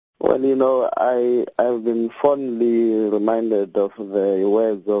Well, I've been fondly reminded of the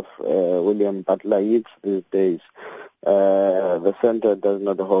words of William Butler Yeats these days. The center does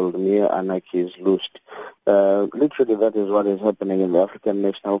not hold me, anarchy is loosed. Literally, that is what is happening in the African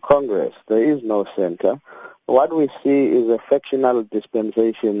National Congress. There is no center. What we see is a factional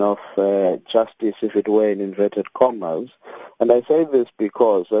dispensation of justice, if it were in inverted commas. And I say this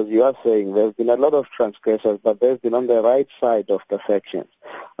because, as you are saying, there have been a lot of transgressors, but they've been on the right side of the factions.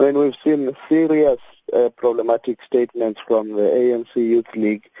 I mean, we've seen serious problematic statements from the ANC Youth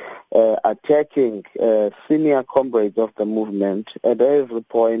League attacking senior comrades of the movement at every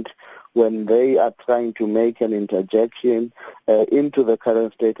point when they are trying to make an interjection into the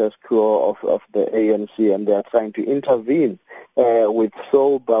current status quo of the ANC, and they are trying to intervene with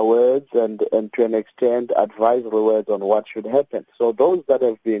sober words and to an extent advisory words on what should happen. So those that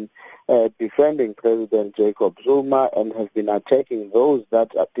have been defending President Jacob Zuma and have been attacking those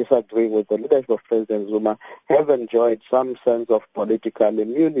that are disagreeing with the leadership of President Zuma have enjoyed some sense of political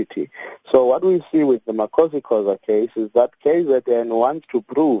immunity. So what we see with the Makhosi Khoza case is that KZN wants to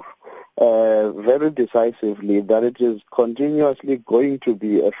prove very decisively that it is continuously going to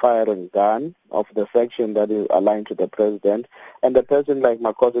be a firing gun of the faction that is aligned to the president, and a person like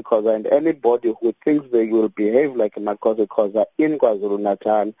Makhosi Khoza and anybody who thinks they will behave like Makhosi Khoza in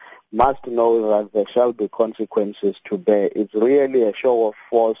Kwazulu-Natal must know that there shall be consequences to bear. It's really a show of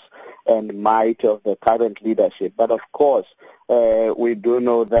force and might of the current leadership. But of course, we do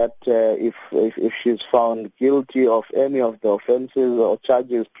know that if she's found guilty of any of the offenses or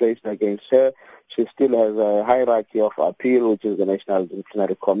charges placed against her, she still has a hierarchy of appeal, which is the National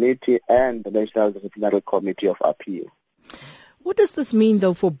Disciplinary Committee and the National Disciplinary Committee of Appeal. What does this mean,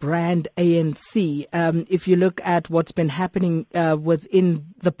 though, for brand ANC? If you look at what's been happening within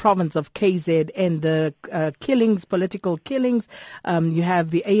the province of KZN, the killings, political killings, you have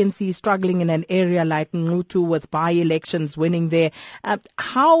the ANC struggling in an area like Ngutu with by-elections winning there.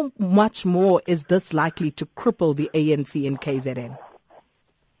 How much more is this likely to cripple the ANC in KZN?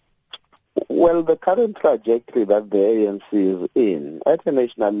 Well, the current trajectory that the ANC is in, at a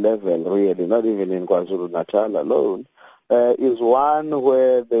national level, really, not even in KwaZulu-Natal alone, is one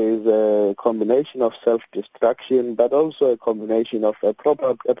where there is a combination of self-destruction, but also a combination of a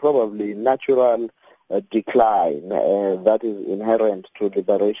probably natural decline that is inherent to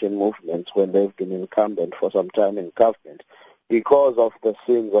liberation movements when they've been incumbent for some time in government, because of the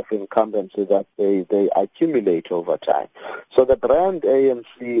sins of incumbency that they accumulate over time. So the brand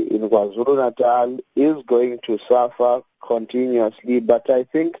ANC in KwaZulu-Natal is going to suffer continuously, but I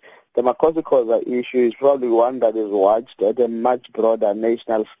think the Makhosi Khoza issue is probably one that is watched at a much broader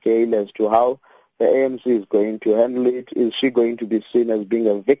national scale as to how the ANC is going to handle it. Is she going to be seen as being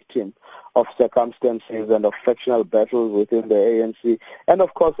a victim of circumstances and of factional battles within the ANC? And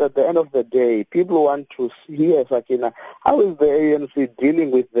of course, at the end of the day, people want to hear, Sakina, how is the ANC dealing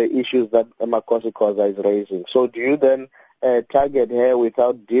with the issues that Makhosi Khoza is raising? So do you then target her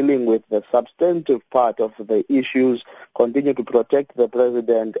without dealing with the substantive part of the issues, continue to protect the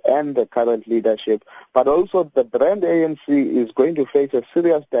president and the current leadership? But also the brand ANC is going to face a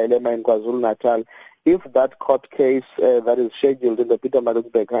serious dilemma in KwaZulu-Natal if that court case that is scheduled in the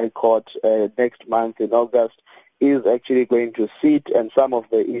Pietermaritzburg High Court next month in August is actually going to sit, and some of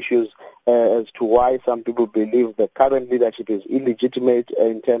the issues as to why some people believe the current leadership is illegitimate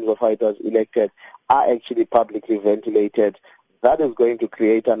in terms of how it was elected are actually publicly ventilated. That is going to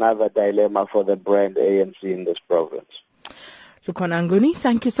create another dilemma for the brand ANC in this province. Lukhona Mnguni,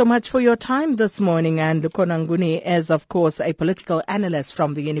 thank you so much for your time this morning. And Lukhona Mnguni is, of course, a political analyst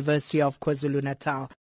from the University of Kwazulu-Natal.